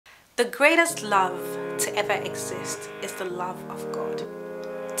The greatest love to ever exist is the love of God.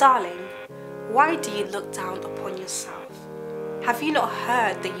 Darling, why do you look down upon yourself? Have you not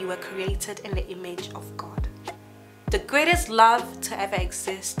heard that you were created in the image of God? The greatest love to ever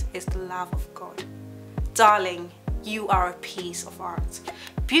exist is the love of God. Darling, you are a piece of art,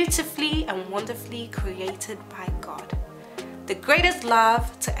 beautifully and wonderfully created by God. The greatest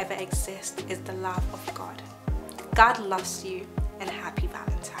love to ever exist is the love of God. God loves you, and happy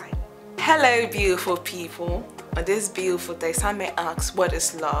Valentine. Hello beautiful people. On this beautiful day, some may ask, what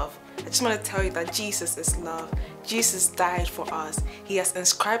is love? I just want to tell you that Jesus is love. Jesus died for us. He has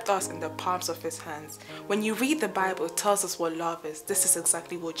inscribed us in the palms of his hands. When you read the Bible, it tells us what love is. This is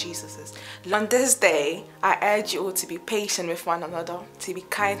exactly what Jesus is. On this day, I urge you all to be patient with one another, to be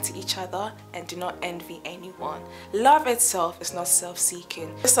kind to each other, and do not envy anyone. Love itself is not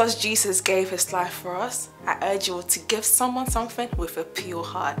self-seeking. Just as Jesus gave his life for us, I urge you all to give someone something with a pure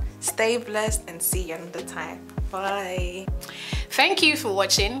heart. Stay blessed and see you another time. Bye. Thank you for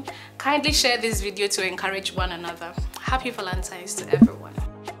watching. Kindly share this video to encourage one another. Happy Valentine's to everyone.